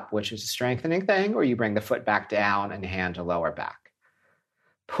keeping it up, which is a strengthening thing, or you bring the foot back down and hand to lower back.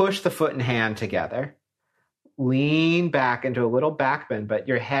 Push the foot and hand together. Lean back into a little back bend, but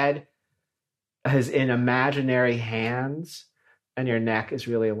your head is in imaginary hands and your neck is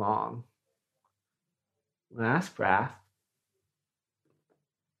really long. Last breath.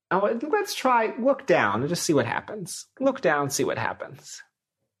 Now let's try, look down and just see what happens. Look down, see what happens.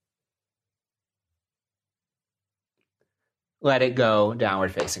 Let it go,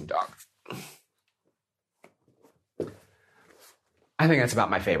 downward facing dog. I think that's about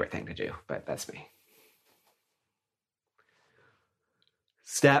my favorite thing to do, but that's me.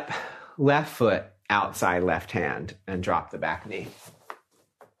 Step left foot outside left hand and drop the back knee.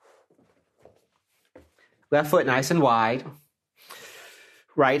 Left foot nice and wide.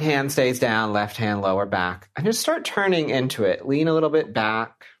 Right hand stays down, left hand lower back. And just start turning into it. Lean a little bit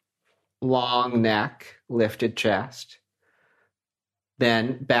back, long neck, lifted chest.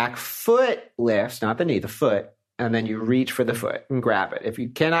 Then back foot lifts, not the knee, the foot. And then you reach for the foot and grab it. If you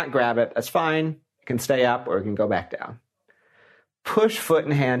cannot grab it, that's fine. You can stay up or you can go back down. Push foot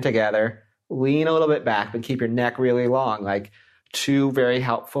and hand together. Lean a little bit back, but keep your neck really long. Like two very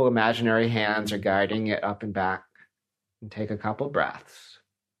helpful imaginary hands are guiding it up and back. And take a couple breaths.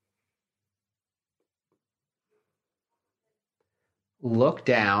 Look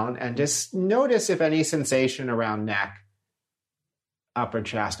down and just notice if any sensation around neck, upper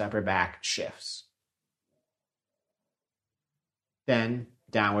chest, upper back shifts. Then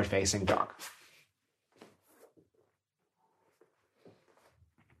downward facing dog.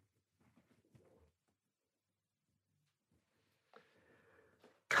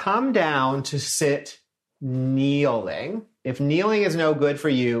 Come down to sit kneeling. If kneeling is no good for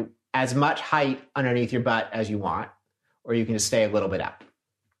you, as much height underneath your butt as you want, or you can just stay a little bit up.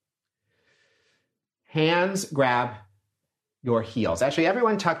 Hands grab your heels. Actually,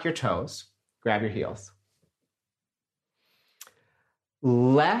 everyone tuck your toes. Grab your heels.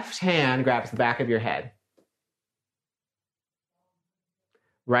 Left hand grabs the back of your head.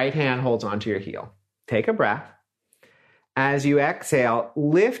 Right hand holds onto your heel. Take a breath. As you exhale,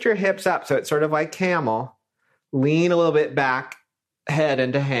 lift your hips up so it's sort of like camel. Lean a little bit back, head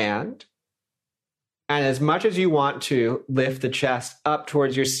into hand. And as much as you want to, lift the chest up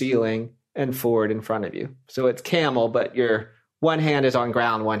towards your ceiling and forward in front of you. So it's camel, but your one hand is on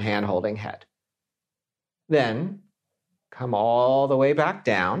ground, one hand holding head. Then come all the way back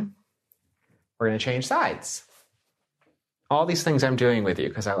down. We're going to change sides. All these things I'm doing with you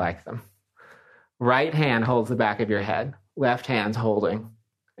because I like them. Right hand holds the back of your head. Left hand's holding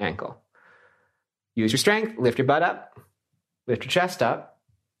ankle. Use your strength. Lift your butt up. Lift your chest up.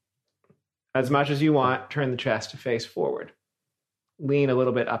 As much as you want, turn the chest to face forward. Lean a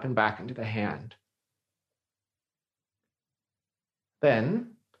little bit up and back into the hand.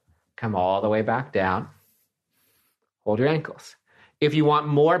 Then come all the way back down. Hold your ankles. If you want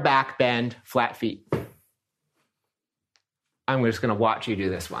more back bend, flat feet. I'm just going to watch you do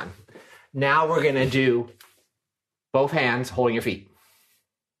this one. Now we're going to do both hands holding your feet.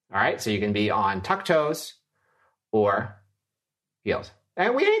 All right, so you can be on tuck toes or heels.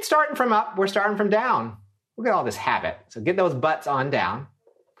 And we ain't starting from up, we're starting from down. Look at all this habit. So get those butts on down.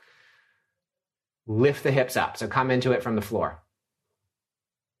 Lift the hips up, so come into it from the floor.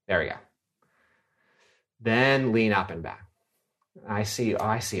 There we go. Then lean up and back. I see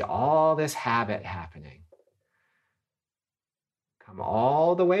all this habit happening. Come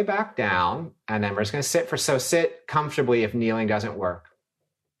all the way back down, and then we're just going to sit comfortably if kneeling doesn't work.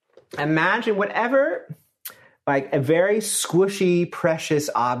 Imagine whatever, like a very squishy, precious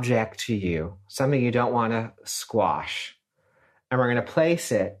object to you, something you don't want to squash. And we're going to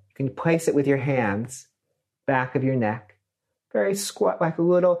place it. You can place it with your hands, back of your neck, very squat, like a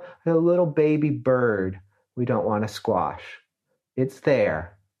little baby bird we don't want to squash. It's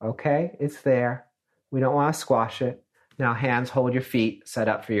there, okay? It's there. We don't want to squash it. Now hands hold your feet, set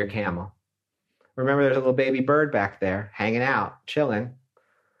up for your camel. Remember there's a little baby bird back there, hanging out, chilling.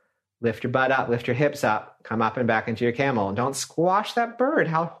 Lift your butt up, lift your hips up, come up and back into your camel. And don't squash that bird.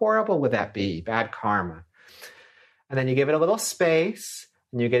 How horrible would that be? Bad karma. And then you give it a little space,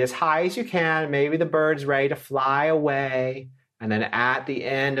 and you get as high as you can. Maybe the bird's ready to fly away. And then at the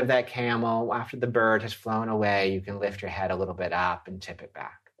end of that camel, after the bird has flown away, you can lift your head a little bit up and tip it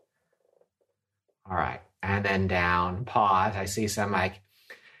back. All right. And then down, pause. I see some like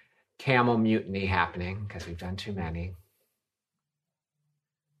camel mutiny happening because we've done too many.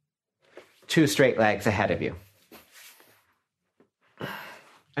 2 straight legs ahead of you.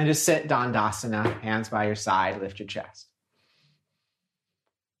 And just sit Dandasana, hands by your side, lift your chest.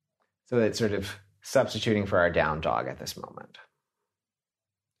 So it's sort of substituting for our down dog at this moment.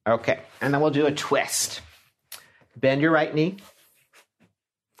 Okay, and then we'll do a twist. Bend your right knee.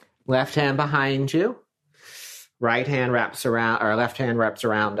 Left hand behind you. Right hand wraps around, or left hand wraps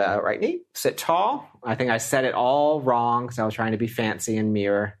around right knee. Sit tall. I think I said it all wrong because I was trying to be fancy and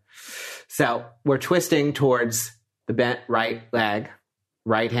mirror. So we're twisting towards the bent right leg.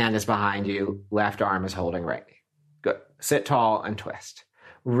 Right hand is behind you. Left arm is holding right knee. Good. Sit tall and twist.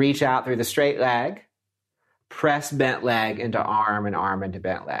 Reach out through the straight leg. Press bent leg into arm and arm into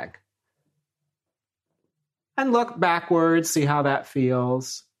bent leg. And look backwards, see how that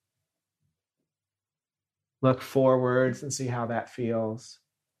feels. Look forwards and see how that feels.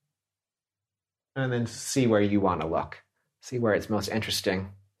 And then see where you want to look. See where it's most interesting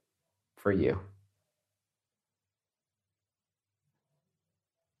for you.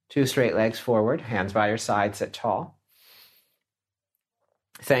 2 straight legs forward, hands by your side, sit tall.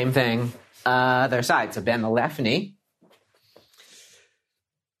 Same thing, other side. So bend the left knee.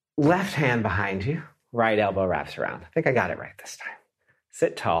 Left hand behind you. Right elbow wraps around. I think I got it right this time.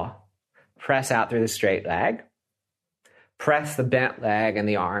 Sit tall. Press out through the straight leg. Press the bent leg and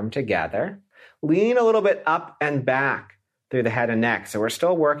the arm together. Lean a little bit up and back through the head and neck. So we're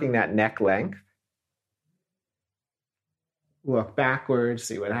still working that neck length. Look backwards,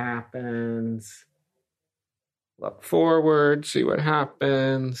 see what happens. Look forward, see what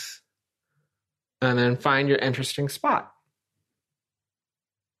happens. And then find your interesting spot.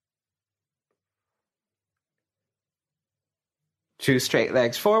 Two straight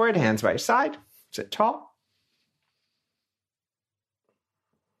legs forward, hands by your side. Sit tall.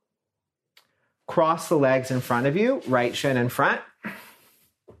 Cross the legs in front of you, right shin in front.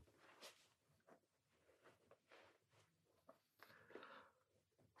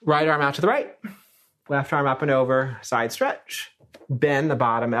 Right arm out to the right. Left arm up and over, side stretch. Bend the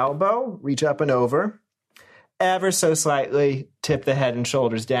bottom elbow, reach up and over. Ever so slightly tip the head and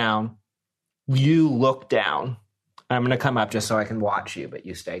shoulders down. You look down. I'm going to come up just so I can watch you, but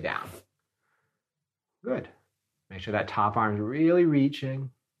you stay down. Good. Make sure that top arm's really reaching.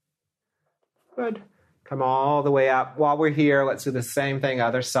 Good. Come all the way up. While we're here, let's do the same thing,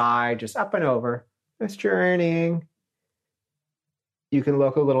 other side, just up and over. Just journeying. You can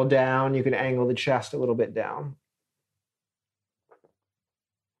look a little down. You can angle the chest a little bit down.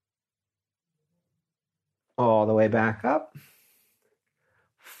 All the way back up.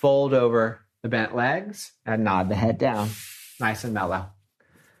 Fold over the bent legs and nod the head down. Nice and mellow.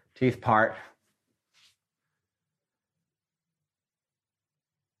 Teeth part.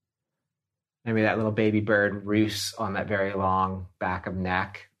 Maybe that little baby bird roosts on that very long back of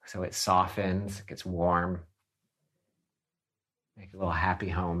neck so it softens, it gets warm. Make a little happy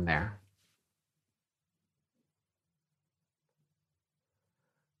home there.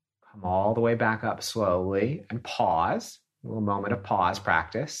 Come all the way back up slowly and pause. A little moment of pause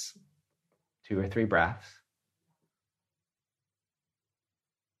practice. 2 or 3 breaths.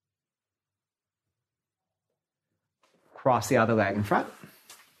 Cross the other leg in front.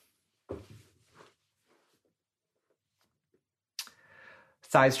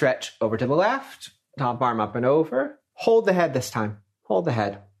 Side stretch over to the left. Top arm up and over. Hold the head this time. Hold the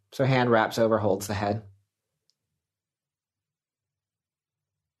head. So hand wraps over, holds the head.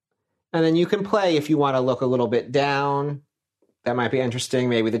 And then you can play if you want to look a little bit down. That might be interesting.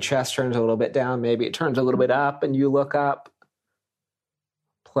 Maybe the chest turns a little bit down. Maybe it turns a little bit up and you look up.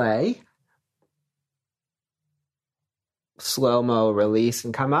 Play. Slow-mo release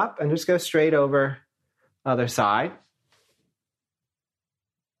and come up and just go straight over other side.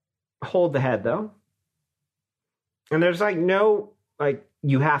 Hold the head though. And there's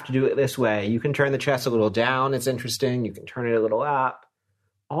you have to do it this way. You can turn the chest a little down. It's interesting. You can turn it a little up.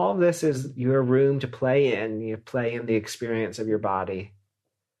 All of this is your room to play in. You play in the experience of your body.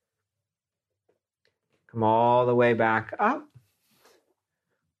 Come all the way back up.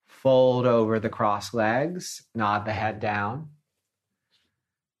 Fold over the crossed legs. Nod the head down.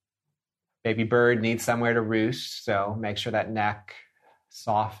 Baby bird needs somewhere to roost, so make sure that neck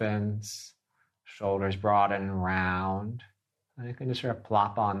softens, shoulders broaden and round. And you can just sort of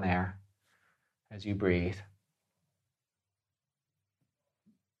plop on there as you breathe.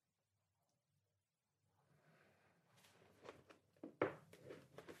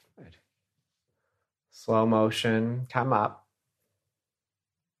 Good. Slow motion, come up.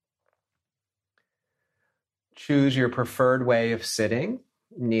 Choose your preferred way of sitting,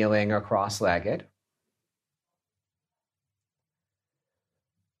 kneeling or cross-legged.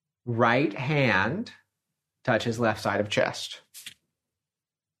 Right hand touches left side of chest.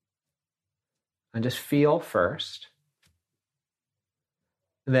 And just feel first.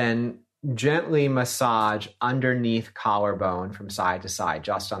 Then gently massage underneath collarbone from side to side,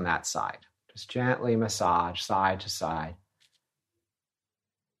 just on that side. Just gently massage side to side.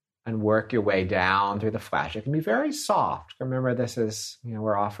 And work your way down through the flesh. It can be very soft. Remember, this is,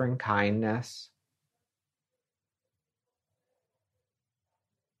 we're offering kindness.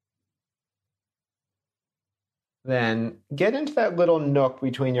 Then get into that little nook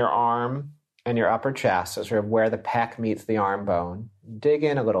between your arm and your upper chest, so sort of where the pec meets the arm bone. Dig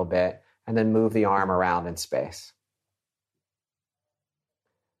in a little bit, and then move the arm around in space.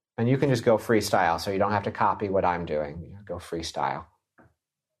 And you can just go freestyle, so you don't have to copy what I'm doing. Go freestyle.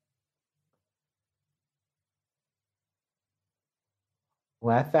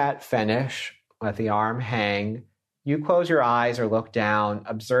 Let that finish. Let the arm hang. You close your eyes or look down.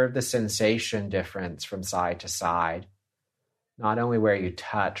 Observe the sensation difference from side to side. Not only where you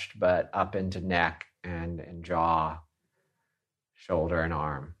touched, but up into neck and jaw, shoulder and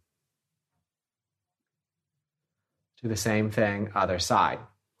arm. Do the same thing, other side.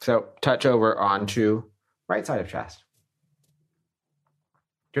 So touch over onto right side of chest.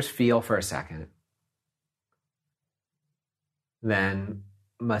 Just feel for a second. Then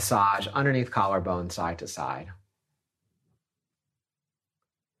massage underneath collarbone side to side.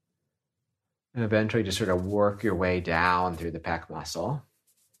 And eventually just sort of work your way down through the pec muscle,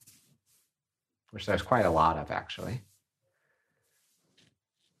 which there's quite a lot of, actually.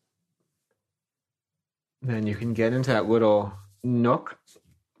 Then you can get into that little nook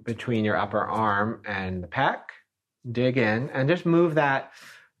between your upper arm and the pec. Dig in and just move that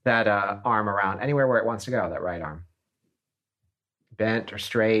arm around anywhere where it wants to go, that right arm. Bent or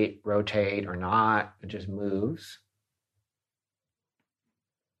straight, rotate or not, it just moves.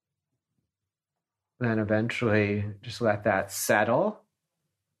 Then eventually just let that settle.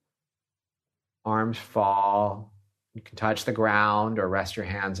 Arms fall. You can touch the ground or rest your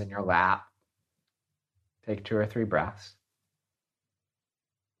hands in your lap. Take 2 or 3 breaths.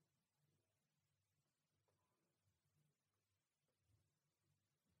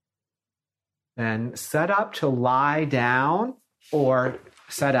 Then set up to lie down or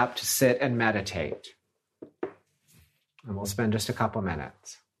set up to sit and meditate. And we'll spend just a couple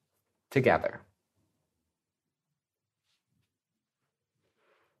minutes together.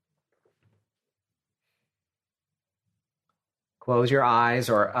 Close your eyes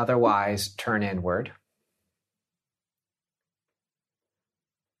or otherwise turn inward.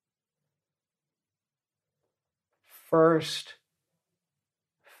 First,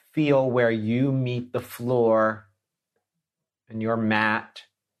 feel where you meet the floor and your mat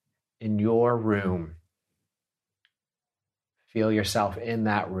in your room. Feel yourself in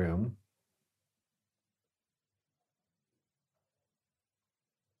that room.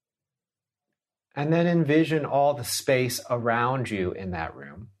 And then envision all the space around you in that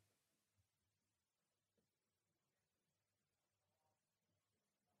room.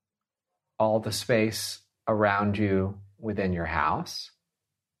 All the space around you within your house.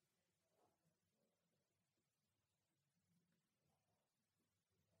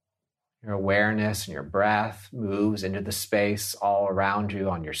 Your awareness and your breath moves into the space all around you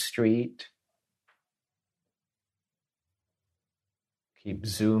on your street. Keep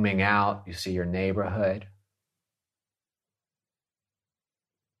zooming out, you see your neighborhood.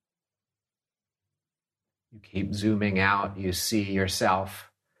 You keep zooming out, you see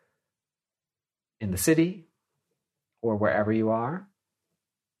yourself in the city or wherever you are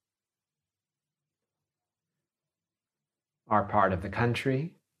part of the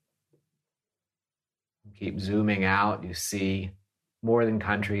country. You keep zooming out, you see more than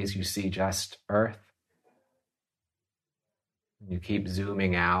countries, you see just Earth. You keep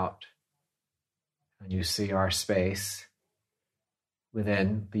zooming out and you see our space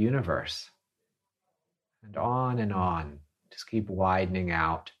within the universe. And on. Just keep widening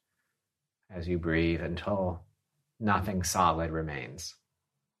out as you breathe until nothing solid remains.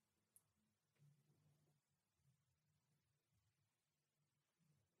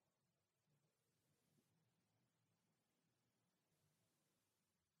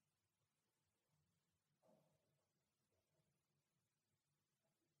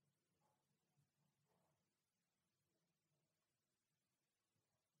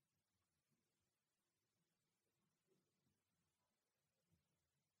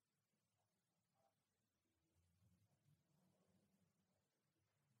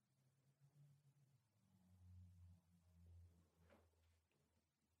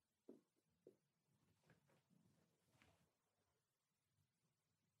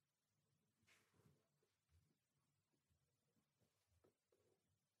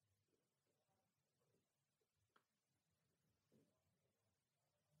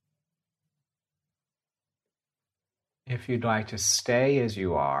 If you'd like to stay as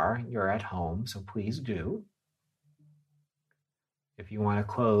you are, you're at home, so please do. If you want to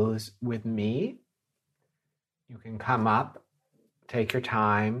close with me, you can come up, take your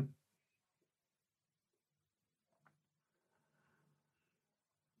time.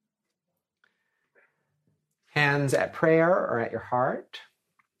 Hands at prayer or at your heart.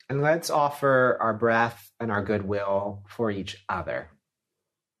 And let's offer our breath and our goodwill for each other.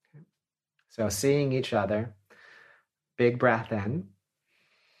 So seeing each other, big breath in.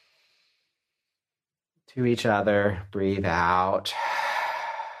 To each other, breathe out.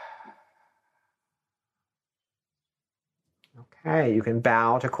 Okay, you can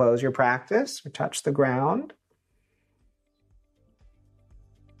bow to close your practice or touch the ground.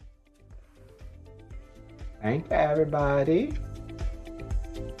 Thank you, everybody.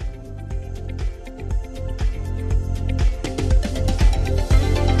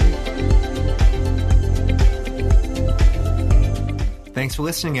 Thanks for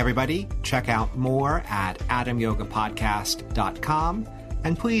listening, everybody. Check out more at adamyogapodcast.com,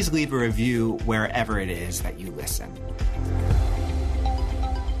 and please leave a review wherever it is that you listen.